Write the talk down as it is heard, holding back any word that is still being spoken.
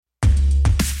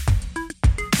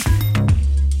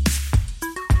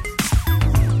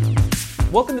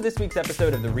Welcome to this week's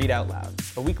episode of the Read Out Loud,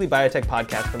 a weekly biotech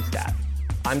podcast from Stat.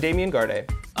 I'm Damian Garde.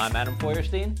 I'm Adam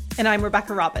Feuerstein. And I'm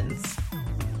Rebecca Robbins.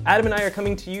 Adam and I are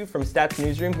coming to you from Stat's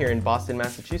newsroom here in Boston,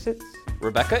 Massachusetts.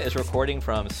 Rebecca is recording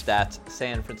from Stat's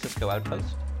San Francisco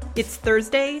outpost. It's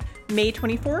Thursday, May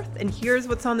 24th, and here's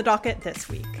what's on the docket this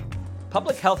week.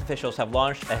 Public health officials have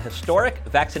launched a historic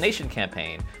vaccination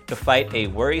campaign to fight a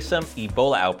worrisome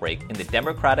Ebola outbreak in the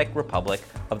Democratic Republic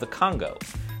of the Congo.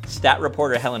 Stat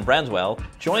reporter Helen Branswell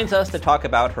joins us to talk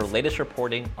about her latest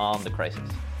reporting on the crisis.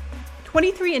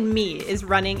 23andMe is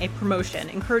running a promotion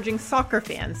encouraging soccer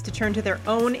fans to turn to their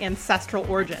own ancestral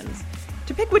origins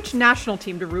to pick which national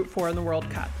team to root for in the World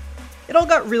Cup. It all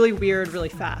got really weird really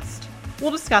fast.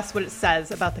 We'll discuss what it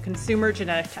says about the consumer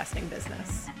genetic testing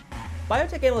business.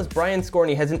 Biotech analyst Brian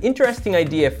Scorney has an interesting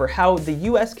idea for how the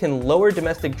U.S. can lower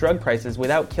domestic drug prices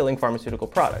without killing pharmaceutical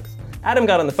products. Adam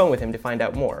got on the phone with him to find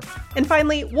out more. And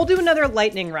finally, we'll do another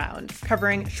lightning round,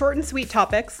 covering short and sweet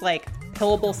topics like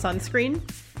pillable sunscreen,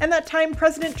 and that time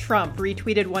President Trump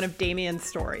retweeted one of Damian's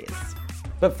stories.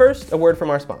 But first, a word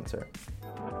from our sponsor.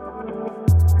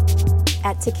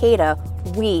 At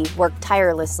Takeda, we work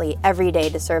tirelessly every day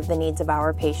to serve the needs of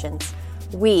our patients.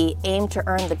 We aim to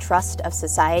earn the trust of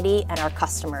society and our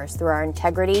customers through our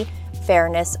integrity,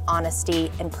 fairness,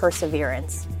 honesty, and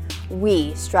perseverance.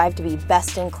 We strive to be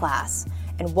best in class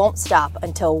and won't stop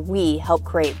until we help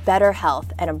create better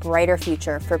health and a brighter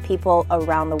future for people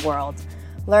around the world.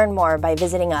 Learn more by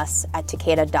visiting us at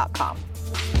takeda.com.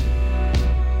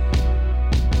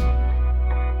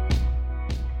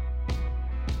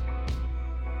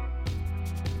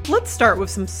 Let's start with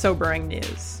some sobering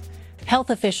news. Health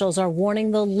officials are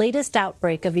warning the latest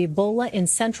outbreak of Ebola in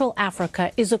Central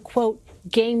Africa is a, quote,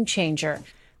 game changer.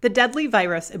 The deadly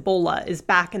virus Ebola is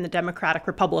back in the Democratic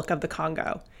Republic of the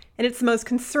Congo, and it's the most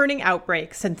concerning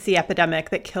outbreak since the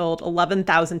epidemic that killed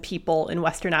 11,000 people in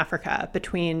Western Africa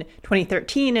between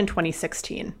 2013 and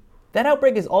 2016. That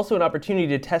outbreak is also an opportunity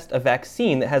to test a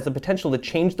vaccine that has the potential to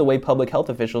change the way public health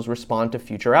officials respond to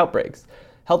future outbreaks.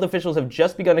 Health officials have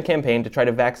just begun a campaign to try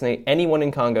to vaccinate anyone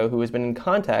in Congo who has been in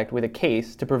contact with a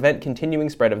case to prevent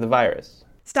continuing spread of the virus.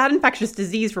 Stat infectious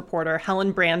disease reporter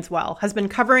Helen Branswell has been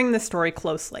covering this story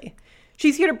closely.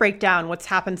 She's here to break down what's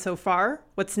happened so far,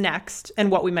 what's next,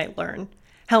 and what we might learn.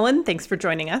 Helen, thanks for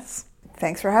joining us.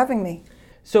 Thanks for having me.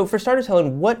 So for starters,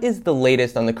 Helen, what is the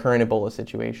latest on the current Ebola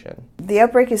situation? The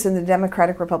outbreak is in the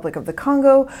Democratic Republic of the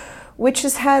Congo, which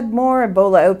has had more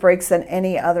Ebola outbreaks than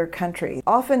any other country.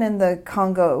 Often in the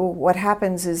Congo, what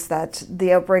happens is that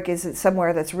the outbreak is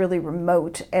somewhere that's really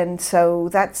remote, and so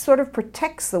that sort of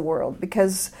protects the world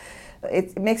because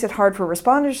it makes it hard for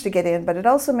responders to get in, but it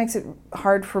also makes it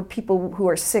hard for people who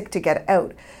are sick to get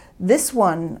out. This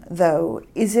one, though,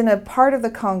 is in a part of the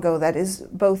Congo that is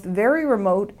both very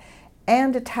remote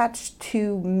and attached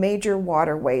to major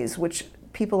waterways, which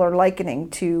people are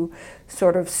likening to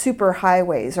sort of super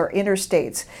highways or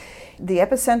interstates. The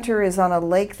epicenter is on a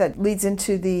lake that leads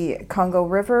into the Congo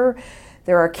River.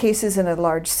 There are cases in a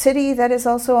large city that is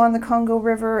also on the Congo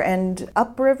River, and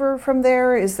upriver from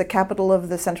there is the capital of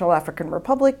the Central African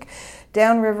Republic.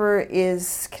 Downriver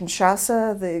is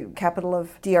Kinshasa, the capital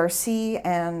of DRC,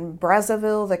 and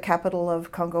Brazzaville, the capital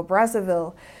of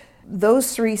Congo-Brazzaville.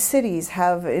 Those three cities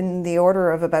have in the order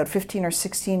of about 15 or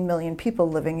 16 million people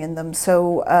living in them,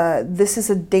 so this is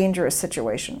a dangerous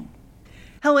situation.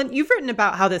 Helen, you've written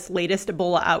about how this latest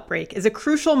Ebola outbreak is a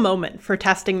crucial moment for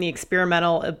testing the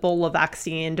experimental Ebola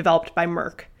vaccine developed by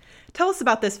Merck. Tell us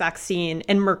about this vaccine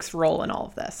and Merck's role in all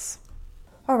of this.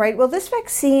 All right. Well, this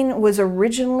vaccine was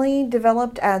originally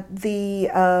developed at the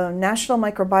National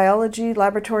Microbiology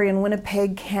Laboratory in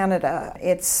Winnipeg, Canada.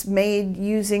 It's made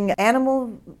using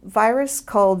animal virus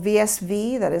called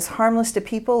VSV that is harmless to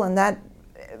people, and that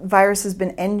virus has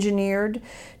been engineered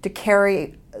to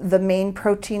carry the main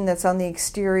protein that's on the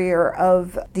exterior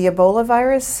of the Ebola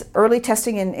virus. Early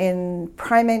testing in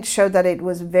primates showed that it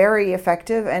was very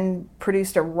effective and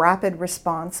produced a rapid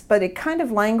response, but it kind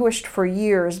of languished for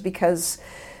years because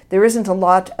there isn't a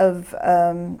lot of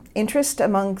interest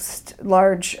amongst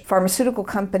large pharmaceutical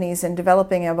companies in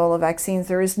developing Ebola vaccines.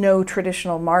 There is no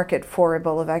traditional market for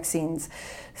Ebola vaccines.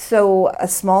 So a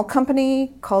small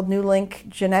company called New Link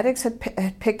Genetics had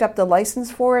picked up the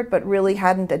license for it, but really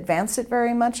hadn't advanced it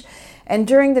very much. And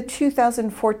during the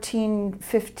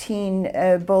 2014-15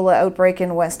 Ebola outbreak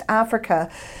in West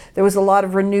Africa, there was a lot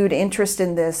of renewed interest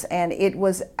in this, and it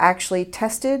was actually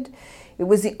tested. It It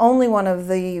was the only one of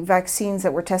the vaccines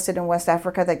that were tested in West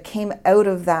Africa that came out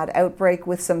of that outbreak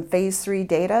with some phase 3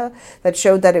 data that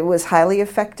showed that it was highly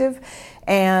effective.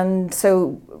 And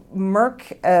so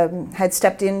Merck had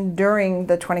stepped in during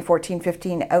the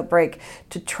 2014-15 outbreak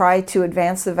to try to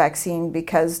advance the vaccine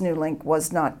because Newlink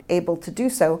was not able to do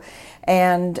so.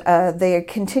 And they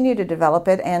continue to develop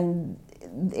it, and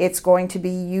it's going to be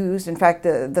used. In fact,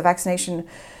 the vaccination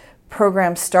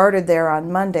program started there on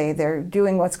Monday. They're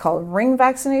doing what's called ring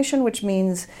vaccination, which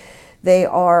means they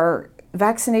are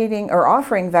vaccinating or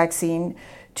offering vaccine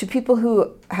to people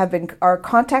who are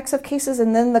contacts of cases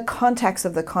and then the contacts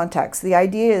of the contacts. The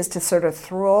idea is to sort of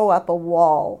throw up a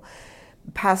wall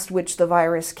past which the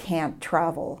virus can't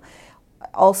travel.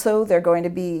 Also, they're going to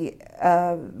be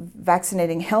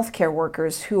vaccinating healthcare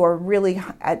workers who are really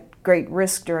at great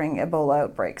risk during Ebola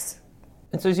outbreaks.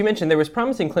 And so as you mentioned, there was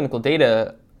promising clinical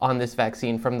data on this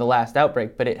vaccine from the last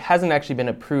outbreak, but it hasn't actually been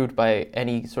approved by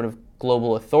any sort of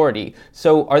global authority.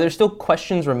 So are there still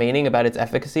questions remaining about its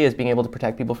efficacy as being able to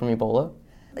protect people from Ebola?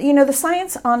 You know, the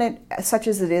science on it, such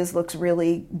as it is, looks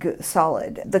really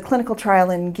solid. The clinical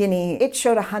trial in Guinea, it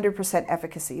showed 100%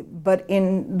 efficacy, but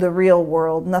in the real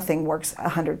world, nothing works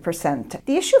 100%.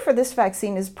 The issue for this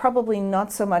vaccine is probably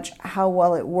not so much how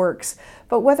well it works,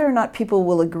 but whether or not people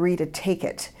will agree to take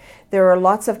it. There are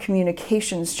lots of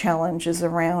communications challenges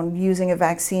around using a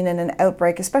vaccine in an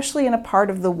outbreak, especially in a part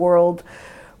of the world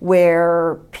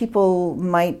where people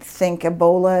might think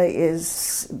Ebola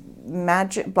is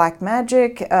black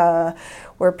magic,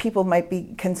 where people might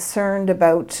be concerned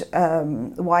about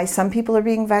why some people are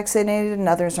being vaccinated and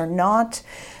others are not.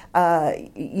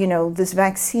 This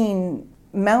vaccine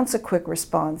mounts a quick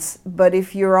response, but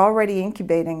if you're already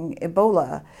incubating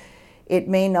Ebola, it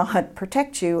may not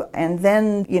protect you. And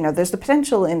then, there's the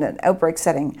potential in an outbreak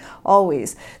setting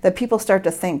always that people start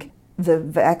to think the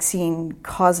vaccine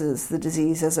causes the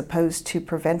disease as opposed to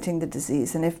preventing the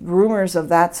disease. And if rumors of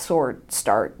that sort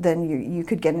start, then you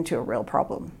could get into a real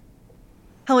problem.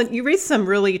 Helen, you raised some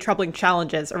really troubling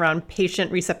challenges around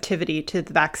patient receptivity to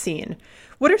the vaccine.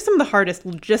 What are some of the hardest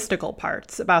logistical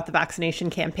parts about the vaccination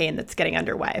campaign that's getting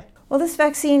underway? Well, this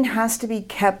vaccine has to be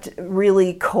kept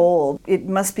really cold. It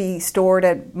must be stored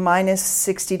at minus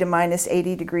 60 to minus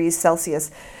 80 degrees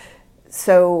Celsius.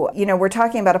 So, we're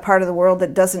talking about a part of the world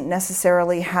that doesn't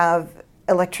necessarily have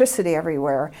electricity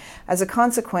everywhere. As a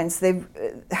consequence, they've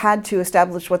had to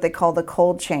establish what they call the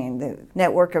cold chain, the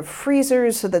network of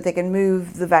freezers, so that they can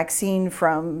move the vaccine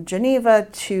from Geneva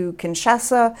to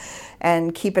Kinshasa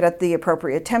and keep it at the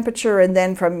appropriate temperature, and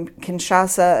then from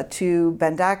Kinshasa to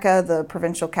Bandaka, the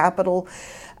provincial capital.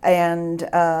 And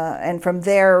from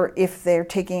there, if they're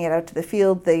taking it out to the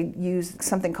field, they use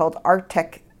something called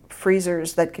Arctic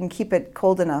freezers that can keep it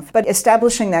cold enough. But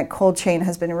establishing that cold chain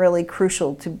has been really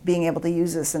crucial to being able to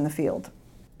use this in the field.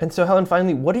 And so, Helen,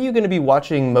 finally, what are you going to be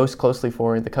watching most closely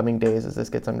for in the coming days as this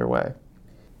gets underway?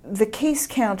 The case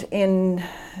count in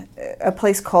a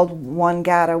place called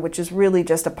Wangata, which is really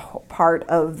just a part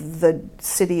of the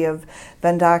city of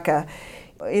Bandaka,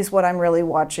 is what I'm really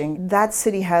watching. That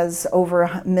city has over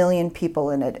 1 million people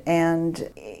in it, and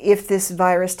if this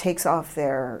virus takes off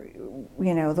there,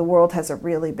 the world has a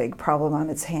really big problem on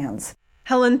its hands.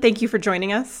 Helen, thank you for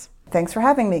joining us. Thanks for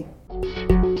having me.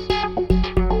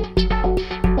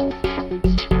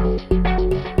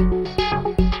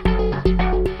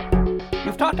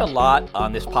 We've talked a lot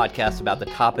on this podcast about the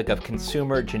topic of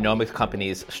consumer genomics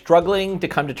companies struggling to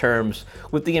come to terms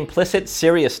with the implicit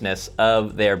seriousness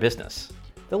of their business.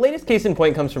 The latest case in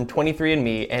point comes from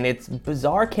 23andMe and its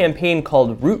bizarre campaign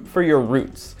called Root for Your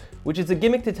Roots, which is a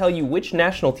gimmick to tell you which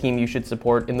national team you should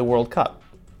support in the World Cup.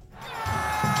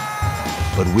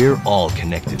 But we're all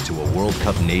connected to a World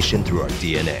Cup nation through our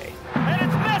DNA.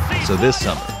 So this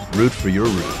summer, root for your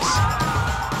roots.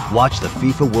 Watch the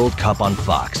FIFA World Cup on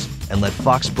Fox and let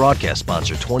Fox broadcast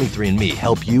sponsor 23andMe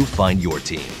help you find your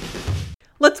team.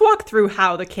 Let's walk through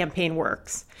how the campaign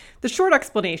works. The short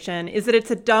explanation is that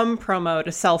it's a dumb promo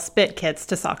to sell spit kits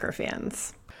to soccer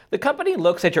fans. The company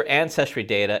looks at your ancestry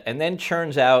data and then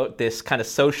churns out this kind of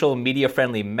social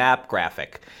media-friendly map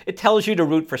graphic. It tells you to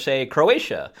root for, say,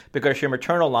 Croatia, because your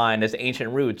maternal line has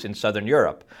ancient roots in Southern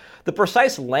Europe. The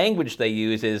precise language they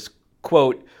use is,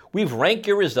 quote, "We've ranked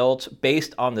your results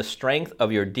based on the strength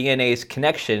of your DNA's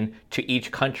connection to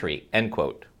each country," end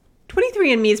quote.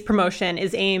 23andMe's promotion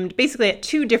is aimed basically at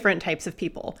two different types of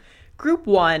people. Group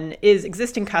one is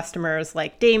existing customers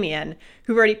like Damien,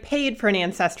 who've already paid for an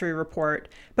ancestry report,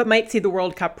 but might see the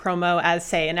World Cup promo as,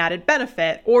 say, an added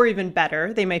benefit, or even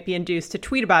better, they might be induced to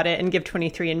tweet about it and give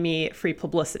 23andMe free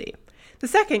publicity. The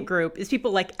second group is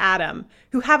people like Adam,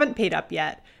 who haven't paid up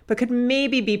yet, but could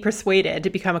maybe be persuaded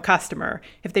to become a customer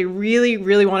if they really,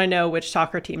 really want to know which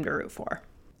soccer team to root for.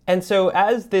 And so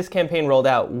as this campaign rolled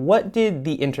out, what did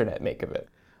the internet make of it?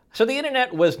 So the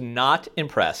internet was not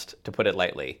impressed, to put it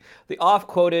lightly. The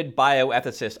oft-quoted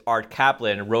bioethicist Art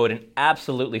Kaplan wrote an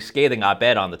absolutely scathing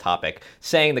op-ed on the topic,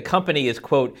 saying the company is,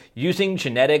 quote, using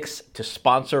genetics to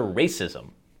sponsor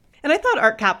racism. And I thought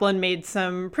Art Kaplan made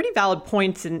some pretty valid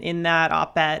points in that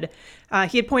op-ed.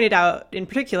 He had pointed out in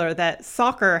particular that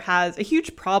soccer has a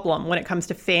huge problem when it comes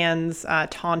to fans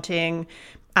taunting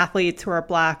athletes who are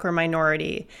Black or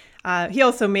minority. He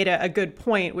also made a good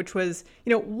point, which was,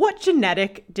 what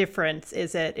genetic difference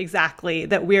is it exactly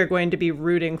that we are going to be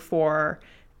rooting for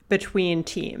between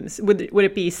teams? Would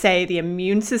it be, say, the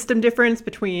immune system difference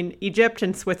between Egypt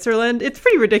and Switzerland? It's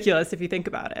pretty ridiculous if you think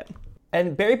about it.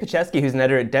 And Barry Pachesky, who's an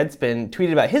editor at Deadspin,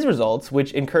 tweeted about his results,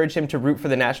 which encouraged him to root for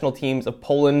the national teams of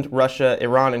Poland, Russia,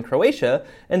 Iran, and Croatia,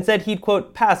 and said he'd,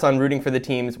 quote, pass on rooting for the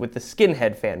teams with the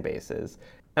skinhead fan bases.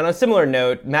 And on a similar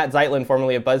note, Matt Zeitlin,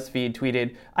 formerly of BuzzFeed,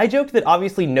 tweeted, I joked that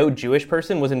obviously no Jewish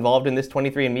person was involved in this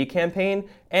 23andMe campaign,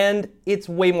 and it's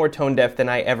way more tone-deaf than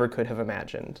I ever could have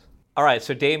imagined. All right,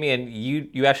 so Damien,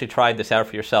 you actually tried this out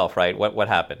for yourself, right? What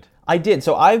happened? I did.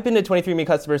 So I've been a 23andMe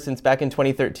customer since back in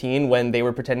 2013 when they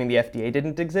were pretending the FDA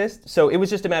didn't exist. So it was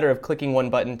just a matter of clicking one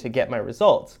button to get my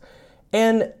results.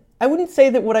 And I wouldn't say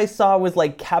that what I saw was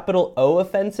like capital O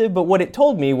offensive, but what it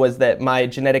told me was that my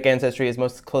genetic ancestry is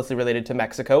most closely related to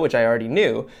Mexico, which I already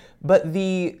knew. But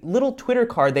the little Twitter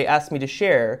card they asked me to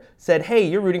share said, hey,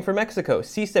 you're rooting for Mexico,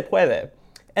 si se puede.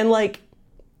 And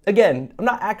again, I'm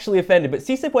not actually offended, but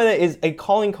si se puede is a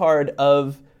calling card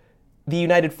of the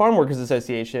United Farm Workers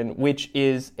Association, which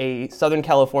is a Southern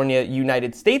California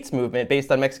United States movement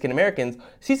based on Mexican Americans.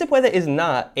 Si se puede is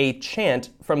not a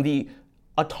chant from the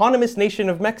autonomous nation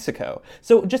of Mexico.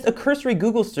 So just a cursory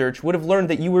Google search would have learned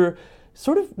that you were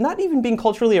sort of not even being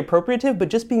culturally appropriative, but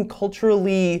just being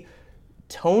culturally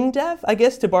tone deaf, I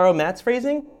guess, to borrow Matt's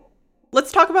phrasing.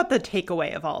 Let's talk about the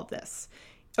takeaway of all of this.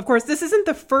 Of course, this isn't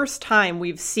the first time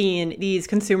we've seen these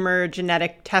consumer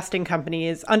genetic testing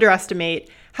companies underestimate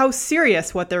how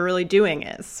serious what they're really doing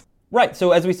is. Right,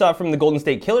 so as we saw from the Golden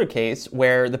State Killer case,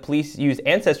 where the police use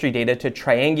ancestry data to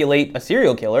triangulate a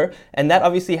serial killer, and that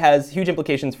obviously has huge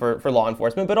implications for law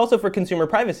enforcement, but also for consumer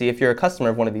privacy if you're a customer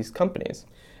of one of these companies.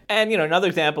 And, another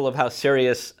example of how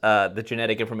serious the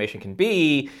genetic information can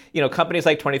be, companies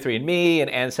like 23andMe and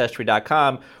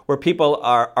Ancestry.com, where people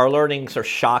are learning sort of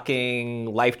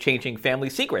shocking, life-changing family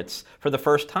secrets for the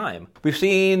first time. We've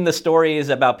seen the stories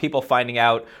about people finding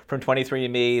out from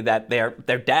 23andMe that their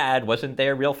dad wasn't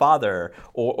their real father,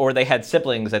 or they had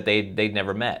siblings that they'd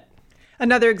never met.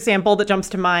 Another example that jumps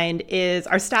to mind is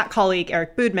our stat colleague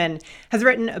Eric Boudman has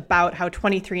written about how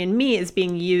 23andMe is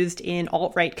being used in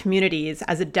alt-right communities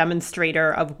as a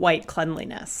demonstrator of white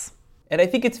cleanliness. And I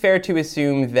think it's fair to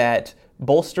assume that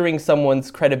bolstering someone's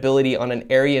credibility on an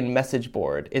Aryan message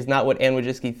board is not what Anne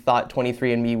Wojcicki thought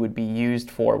 23andMe would be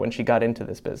used for when she got into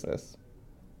this business.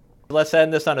 Let's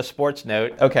end this on a sports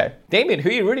note. Okay. Damien, who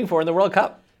are you rooting for in the World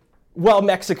Cup? Well,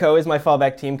 Mexico is my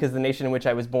fallback team because the nation in which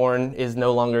I was born is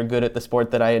no longer good at the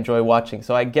sport that I enjoy watching.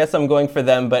 So I guess I'm going for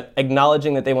them, but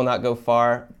acknowledging that they will not go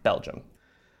far, Belgium.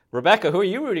 Rebecca, who are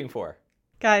you rooting for?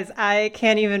 Guys, I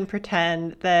can't even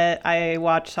pretend that I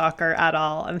watch soccer at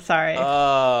all. I'm sorry.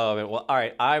 Oh, well, all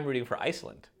right. I'm rooting for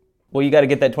Iceland. Well, you got to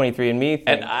get that 23andMe thing.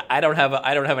 And I don't have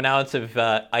an ounce of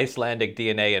Icelandic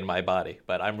DNA in my body,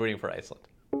 but I'm rooting for Iceland.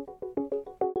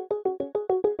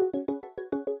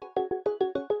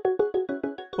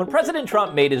 When President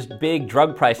Trump made his big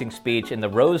drug pricing speech in the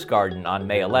Rose Garden on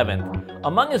May 11th,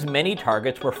 among his many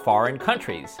targets were foreign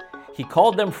countries. He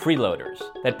called them freeloaders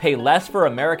that pay less for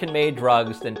American-made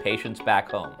drugs than patients back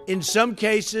home. In some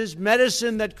cases,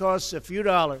 medicine that costs a few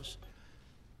dollars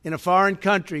in a foreign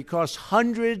country costs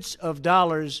hundreds of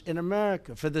dollars in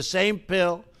America for the same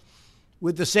pill,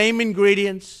 with the same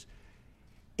ingredients,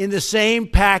 in the same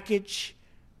package,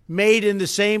 made in the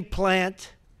same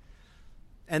plant.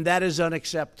 And that is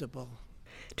unacceptable.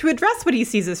 To address what he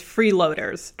sees as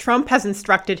freeloaders, Trump has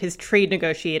instructed his trade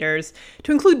negotiators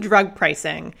to include drug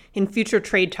pricing in future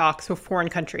trade talks with foreign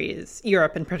countries,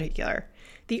 Europe in particular.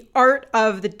 The art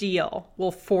of the deal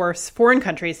will force foreign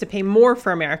countries to pay more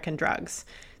for American drugs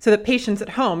so that patients at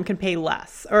home can pay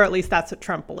less, or at least that's what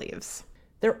Trump believes.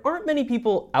 There aren't many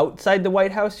people outside the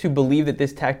White House who believe that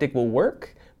this tactic will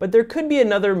work, but there could be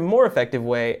another, more effective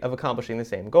way of accomplishing the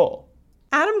same goal.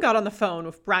 Adam got on the phone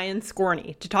with Brian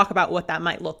Scorney to talk about what that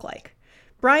might look like.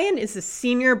 Brian is a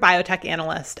senior biotech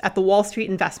analyst at the Wall Street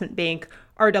investment bank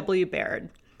R.W. Baird.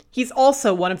 He's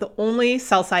also one of the only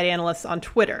sell-side analysts on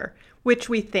Twitter, which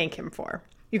we thank him for.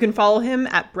 You can follow him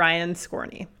at Brian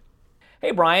Scorney.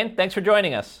 Hey, Brian, thanks for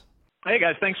joining us. Hey,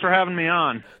 guys, thanks for having me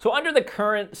on. So under the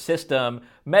current system,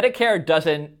 Medicare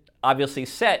doesn't obviously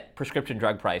set prescription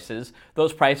drug prices.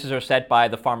 Those prices are set by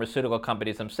the pharmaceutical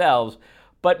companies themselves.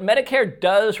 But Medicare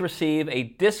does receive a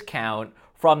discount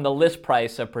from the list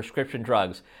price of prescription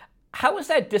drugs. How is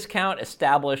that discount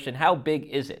established and how big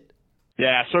is it?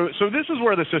 Yeah, so this is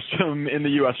where the system in the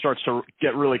U.S. starts to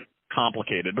get really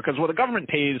complicated, because what the government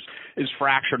pays is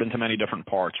fractured into many different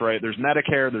parts, right? There's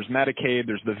Medicare, there's Medicaid,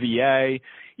 there's the VA.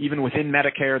 Even within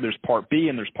Medicare, there's Part B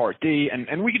and there's Part D,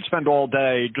 and we could spend all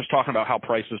day just talking about how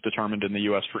price is determined in the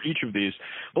U.S. for each of these.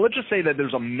 But let's just say that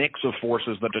there's a mix of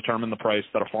forces that determine the price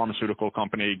that a pharmaceutical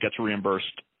company gets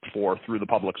reimbursed for through the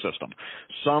public system.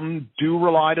 Some do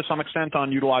rely to some extent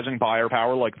on utilizing buyer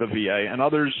power like the VA, and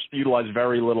others utilize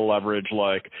very little leverage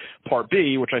like Part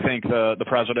B, which I think the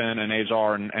president and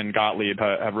Azar and Gottlieb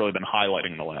have really been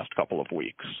highlighting the last couple of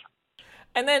weeks.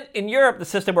 And then in Europe, the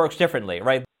system works differently,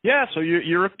 right? Yeah, so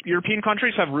European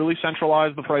countries have really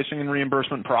centralized the pricing and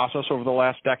reimbursement process over the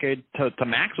last decade to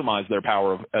maximize their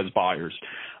power as buyers.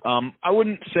 I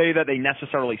wouldn't say that they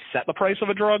necessarily set the price of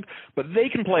a drug, but they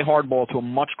can play hardball to a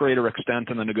much greater extent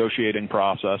in the negotiating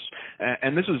process.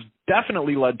 And this has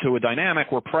definitely led to a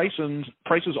dynamic where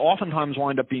prices oftentimes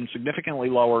wind up being significantly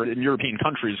lower in European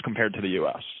countries compared to the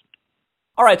U.S.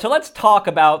 All right, so let's talk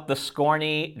about the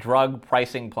Scorney drug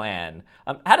pricing plan.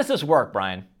 How does this work,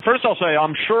 Brian? First, I'll say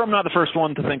I'm sure I'm not the first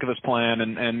one to think of this plan,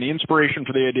 and the inspiration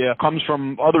for the idea comes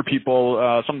from other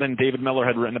people, something David Miller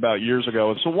had written about years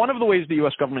ago. So one of the ways the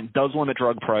U.S. government does limit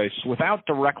drug price without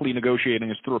directly negotiating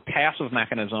is through a passive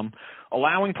mechanism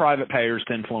allowing private payers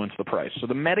to influence the price. So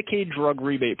the Medicaid drug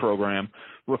rebate program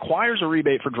requires a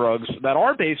rebate for drugs that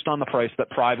are based on the price that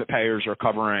private payers are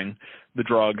covering the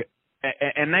drug.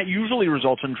 And that usually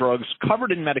results in drugs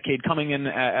covered in Medicaid coming in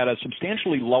at a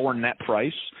substantially lower net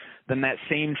price than that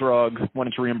same drug when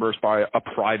it's reimbursed by a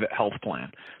private health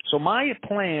plan. So my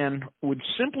plan would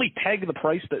simply peg the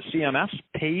price that CMS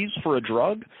pays for a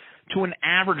drug to an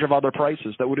average of other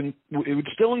prices. It would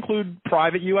still include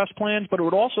private U.S. plans, but it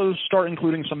would also start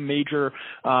including some major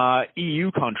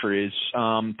EU countries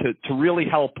to really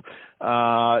help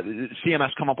CMS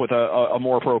come up with a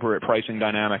more appropriate pricing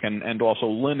dynamic and also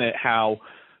limit how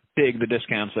big the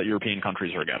discounts that European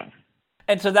countries are getting.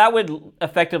 And so that would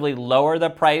effectively lower the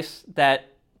price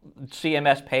that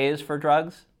CMS pays for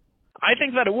drugs? I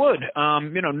think that it would.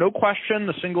 No question,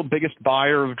 the single biggest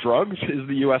buyer of drugs is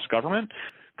the U.S. government.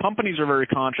 Companies are very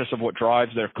conscious of what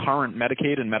drives their current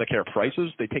Medicaid and Medicare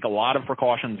prices. They take a lot of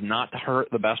precautions not to hurt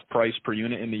the best price per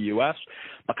unit in the U.S.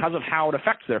 because of how it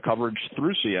affects their coverage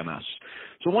through CMS.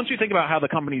 So once you think about how the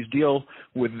companies deal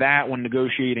with that when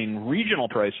negotiating regional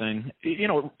pricing,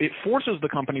 it forces the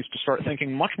companies to start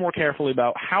thinking much more carefully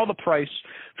about how the price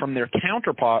from their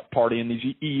counterparty in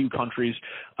these EU countries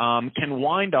can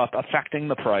wind up affecting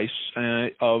the price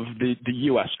of the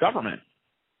U.S. government.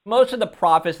 Most of the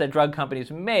profits that drug companies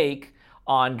make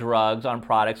on drugs, on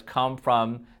products, come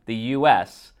from the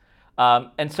U.S.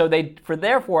 And so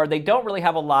therefore, they don't really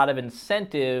have a lot of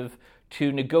incentive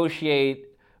to negotiate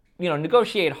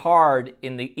hard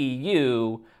in the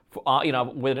EU,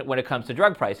 when it comes to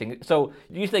drug pricing. So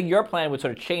you think your plan would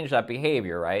sort of change that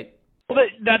behavior, right? Well,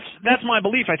 that's my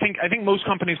belief. I think most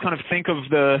companies kind of think of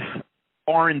the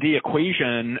R&D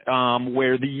equation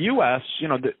where the U.S.,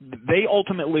 they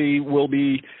ultimately will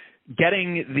be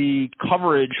getting the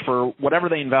coverage for whatever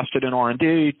they invested in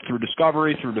R&D through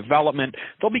discovery, through development.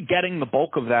 They'll be getting the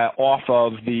bulk of that off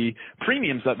of the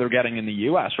premiums that they're getting in the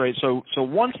U.S., right? So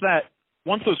once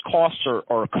those costs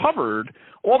are covered,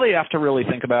 all they have to really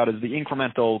think about is the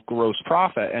incremental gross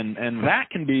profit, and that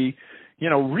can be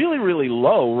really, really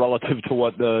low relative to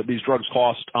what these drugs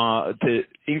cost to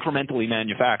incrementally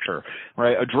manufacture,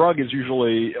 right? A drug is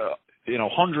usually,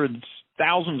 hundreds,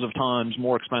 thousands of times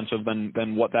more expensive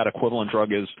than what that equivalent drug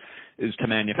is to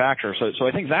manufacture. So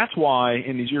I think that's why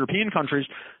in these European countries,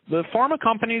 the pharma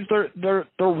companies, they're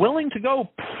willing to go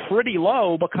pretty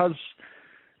low because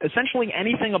essentially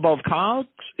anything above COGS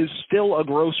is still a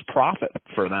gross profit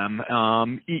for them,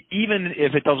 even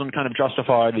if it doesn't kind of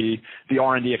justify the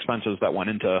R&D expenses that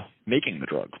went into making the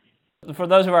drug. For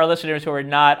those of our listeners who are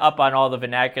not up on all the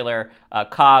vernacular,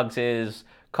 COGS is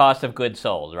cost of goods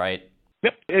sold, right?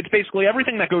 Yep. It's basically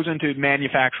everything that goes into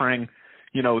manufacturing,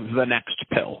 the next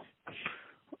pill.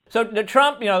 So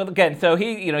Trump, again, so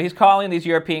he's calling these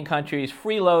European countries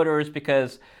freeloaders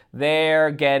because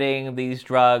they're getting these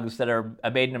drugs that are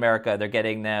made in America. They're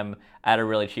getting them at a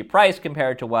really cheap price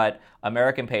compared to what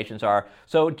American patients are.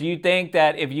 So do you think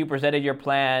that if you presented your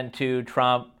plan to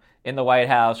Trump in the White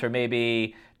House, or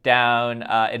maybe down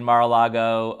in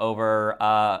Mar-a-Lago over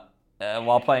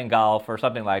while playing golf or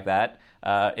something like that,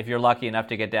 if you're lucky enough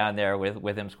to get down there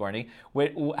with him scoring,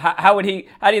 how do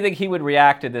you think he would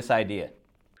react to this idea?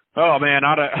 Oh man,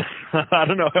 I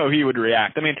don't know how he would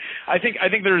react. I mean, I think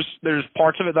there's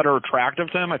parts of it that are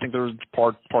attractive to him. I think there's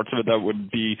parts of it that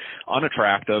would be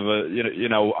unattractive.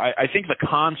 I think the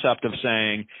concept of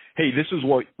saying, hey, this is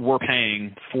what we're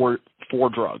paying for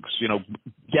drugs,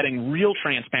 getting real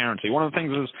transparency. One of the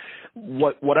things is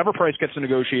whatever price gets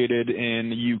negotiated in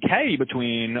the UK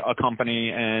between a company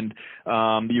and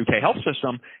the UK health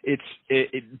system,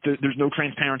 there's no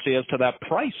transparency as to that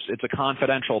price. It's a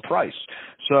confidential price.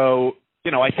 So,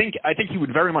 I think he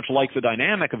would very much like the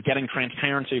dynamic of getting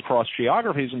transparency across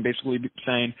geographies and basically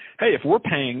saying, hey, if we're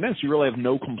paying this, you really have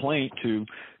no complaint to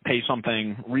pay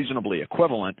something reasonably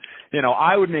equivalent.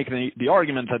 I would make the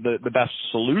argument that the best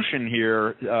solution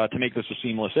here to make this a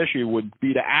seamless issue would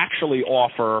be to actually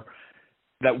offer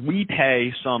that we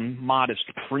pay some modest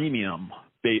premium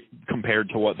compared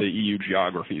to what the EU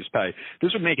geographies pay.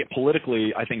 This would make it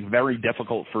politically, I think, very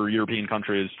difficult for European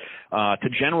countries to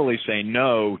generally say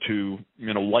no to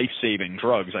life-saving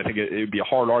drugs. I think it would be a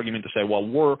hard argument to say, well,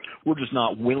 we're just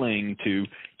not willing to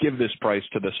give this price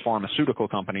to this pharmaceutical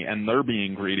company, and they're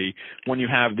being greedy, when you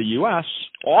have the U.S.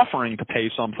 offering to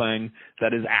pay something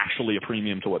that is actually a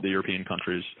premium to what the European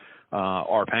countries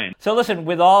are paying. So listen,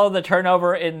 with all the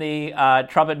turnover in the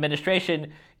Trump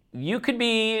administration, you could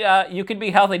be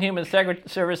Health and Human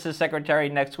Services Secretary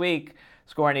next week,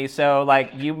 Scorney. So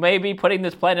you may be putting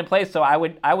this plan in place. So I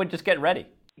would just get ready.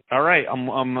 All right,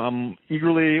 I'm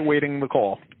eagerly waiting the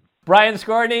call. Brian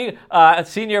Scorney, a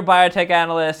senior biotech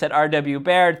analyst at RW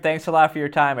Baird. Thanks a lot for your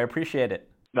time. I appreciate it.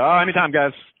 Anytime,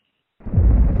 guys.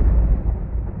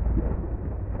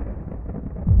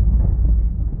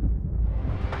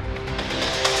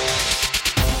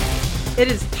 It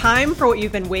is time for what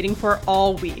you've been waiting for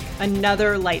all week,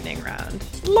 another lightning round.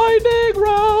 Lightning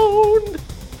round!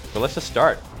 So let's just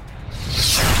start.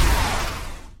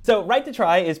 So Right to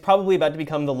Try is probably about to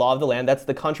become the law of the land. That's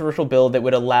the controversial bill that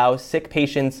would allow sick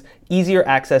patients easier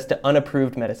access to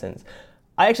unapproved medicines.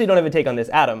 I actually don't have a take on this.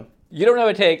 Adam? You don't have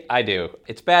a take? I do.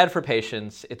 It's bad for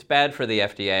patients. It's bad for the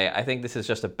FDA. I think this is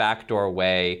just a backdoor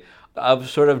way of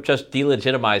sort of just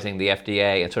delegitimizing the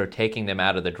FDA and sort of taking them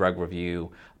out of the drug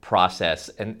review process.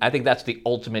 And I think that's the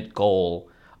ultimate goal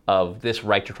of this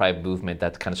Right to Try movement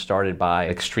that's kind of started by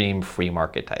extreme free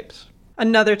market types.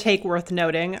 Another take worth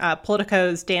noting,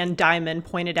 Politico's Dan Diamond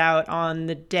pointed out on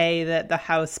the day that the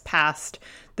House passed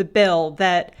the bill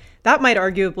that might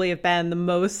arguably have been the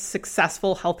most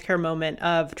successful healthcare moment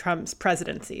of Trump's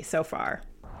presidency so far.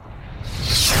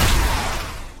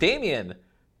 Damien,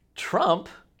 Trump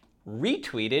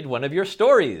retweeted one of your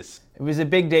stories. It was a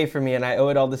big day for me, and I owe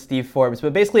it all to Steve Forbes.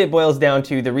 But basically, it boils down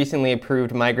to the recently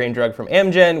approved migraine drug from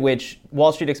Amgen, which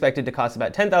Wall Street expected to cost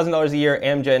about $10,000 a year.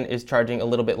 Amgen is charging a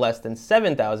little bit less than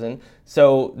 $7,000.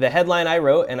 So the headline I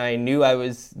wrote, and I knew I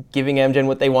was giving Amgen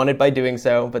what they wanted by doing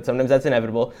so, but sometimes that's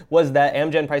inevitable, was that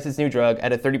Amgen priced its new drug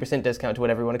at a 30% discount to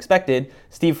what everyone expected.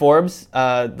 Steve Forbes,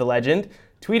 the legend,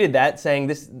 tweeted that, saying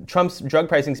this Trump's drug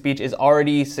pricing speech is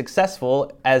already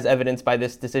successful, as evidenced by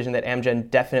this decision that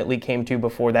Amgen definitely came to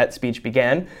before that speech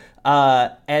began.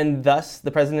 And thus,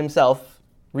 the president himself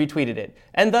retweeted it.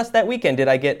 And thus, that weekend, did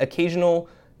I get occasional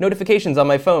notifications on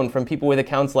my phone from people with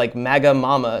accounts like MAGA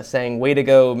Mama saying, "Way to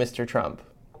go, Mr. Trump."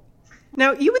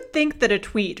 Now, you would think that a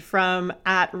tweet from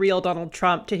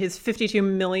 @RealDonaldTrump to his 52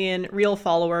 million real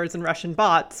followers and Russian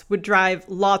bots would drive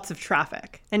lots of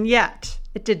traffic. And yet,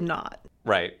 it did not.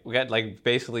 Right. We got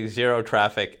basically zero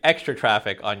traffic, extra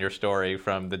traffic on your story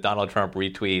from the Donald Trump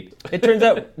retweet. It turns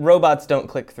out robots don't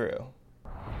click through.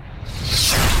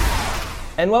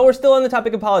 And while we're still on the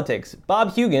topic of politics,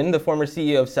 Bob Hugin, the former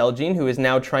CEO of Celgene, who is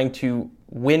now trying to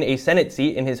win a Senate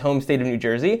seat in his home state of New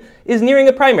Jersey, is nearing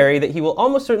a primary that he will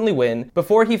almost certainly win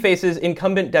before he faces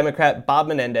incumbent Democrat Bob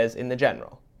Menendez in the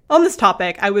general. On this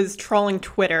topic, I was trolling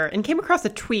Twitter and came across a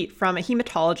tweet from a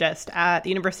hematologist at the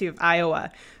University of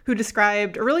Iowa who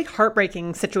described a really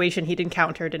heartbreaking situation he'd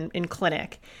encountered in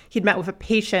clinic. He'd met with a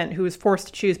patient who was forced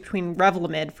to choose between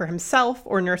Revlimid for himself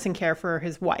or nursing care for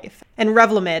his wife. And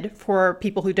Revlimid, for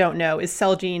people who don't know, is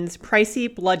Celgene's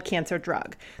pricey blood cancer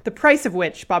drug, the price of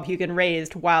which Bob Hugin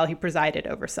raised while he presided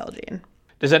over Celgene.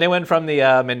 Does anyone from the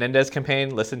Menendez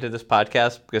campaign listen to this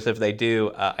podcast? Because if they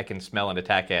do, I can smell an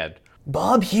attack ad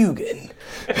Bob Hugan.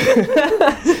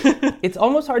 It's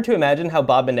almost hard to imagine how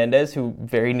Bob Menendez, who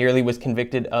very nearly was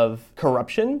convicted of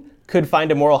corruption, could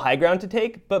find a moral high ground to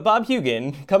take, but Bob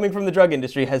Hugan, coming from the drug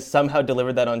industry, has somehow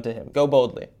delivered that onto him. Go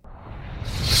boldly.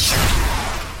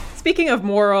 Speaking of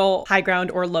moral high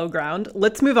ground or low ground,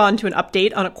 let's move on to an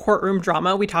update on a courtroom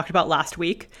drama we talked about last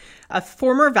week. A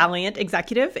former Valeant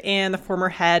executive and the former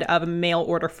head of a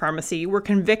mail-order pharmacy were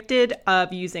convicted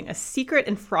of using a secret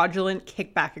and fraudulent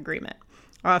kickback agreement.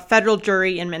 A federal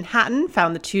jury in Manhattan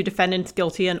found the two defendants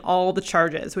guilty on all the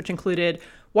charges, which included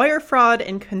wire fraud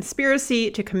and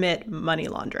conspiracy to commit money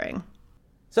laundering.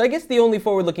 So I guess the only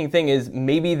forward-looking thing is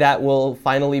maybe that will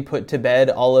finally put to bed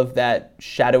all of that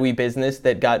shadowy business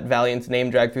that got Valiant's name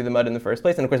dragged through the mud in the first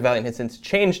place. And of course, Valiant has since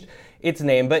changed its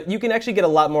name. But you can actually get a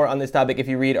lot more on this topic if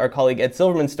you read our colleague Ed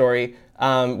Silverman's story,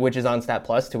 which is on Stat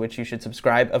Plus, to which you should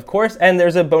subscribe, of course. And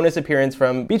there's a bonus appearance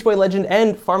from Beach Boy legend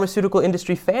and pharmaceutical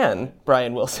industry fan,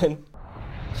 Brian Wilson.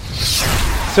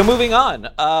 So moving on,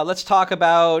 let's talk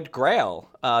about Grail,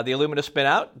 the Illumina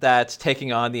spin-out that's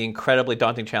taking on the incredibly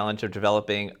daunting challenge of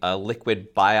developing a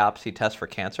liquid biopsy test for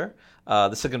cancer.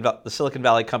 The Silicon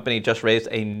Valley company just raised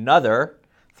another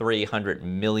 $300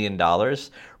 million,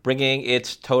 bringing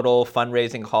its total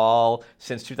fundraising haul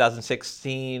since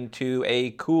 2016 to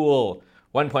a cool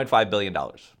 $1.5 billion.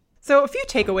 So a few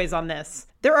takeaways on this.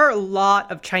 There are a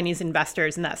lot of Chinese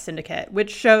investors in that syndicate, which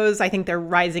shows, I think, their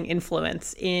rising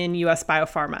influence in U.S.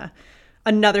 biopharma.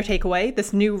 Another takeaway,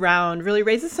 this new round really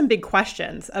raises some big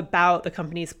questions about the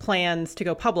company's plans to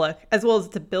go public, as well as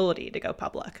its ability to go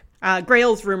public.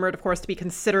 Grail's rumored, of course, to be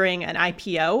considering an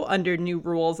IPO under new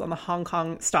rules on the Hong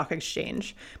Kong Stock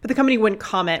Exchange, but the company wouldn't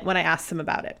comment when I asked them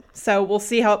about it. So we'll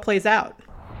see how it plays out.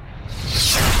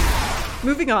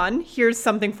 Moving on, here's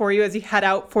something for you as you head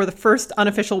out for the first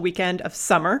unofficial weekend of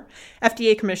summer.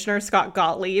 FDA Commissioner Scott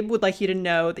Gottlieb would like you to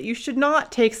know that you should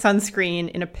not take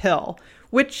sunscreen in a pill,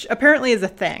 which apparently is a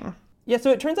thing. Yeah, so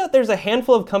it turns out there's a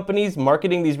handful of companies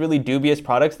marketing these really dubious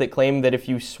products that claim that if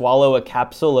you swallow a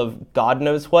capsule of God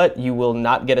knows what, you will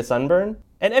not get a sunburn.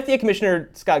 And FDA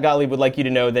Commissioner Scott Gottlieb would like you to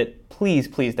know that please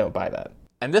don't buy that.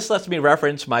 And this lets me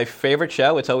reference my favorite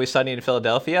show, It's Always Sunny in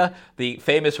Philadelphia, the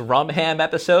famous Rum Ham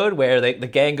episode where the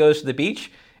gang goes to the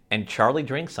beach and Charlie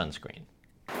drinks sunscreen.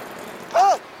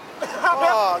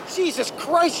 Oh, Jesus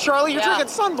Christ, Charlie, you're drinking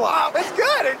sunblock. It's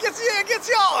good. It gets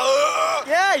y'all.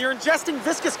 Yeah, you're ingesting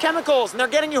viscous chemicals and they're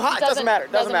getting you hot. It doesn't matter.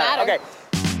 Doesn't matter. Okay.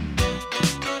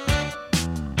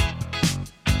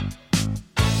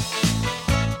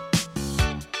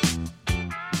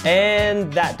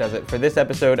 And that does it for this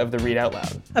episode of the Read Out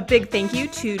Loud. A big thank you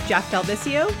to Jeff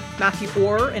Delvicio, Matthew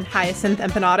Orr, and Hyacinth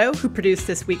Empanato, who produced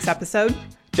this week's episode.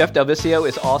 Jeff Delvicio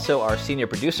is also our senior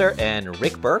producer, and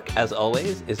Rick Burke, as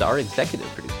always, is our executive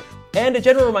producer. And a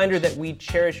general reminder that we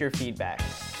cherish your feedback.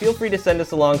 Feel free to send us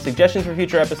along suggestions for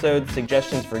future episodes,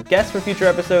 suggestions for guests for future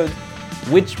episodes,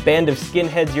 which band of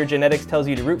skinheads your genetics tells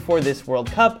you to root for this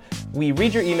World Cup. We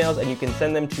read your emails, and you can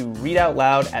send them to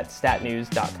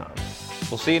readoutloud@statnews.com.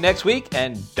 We'll see you next week,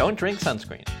 and don't drink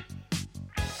sunscreen.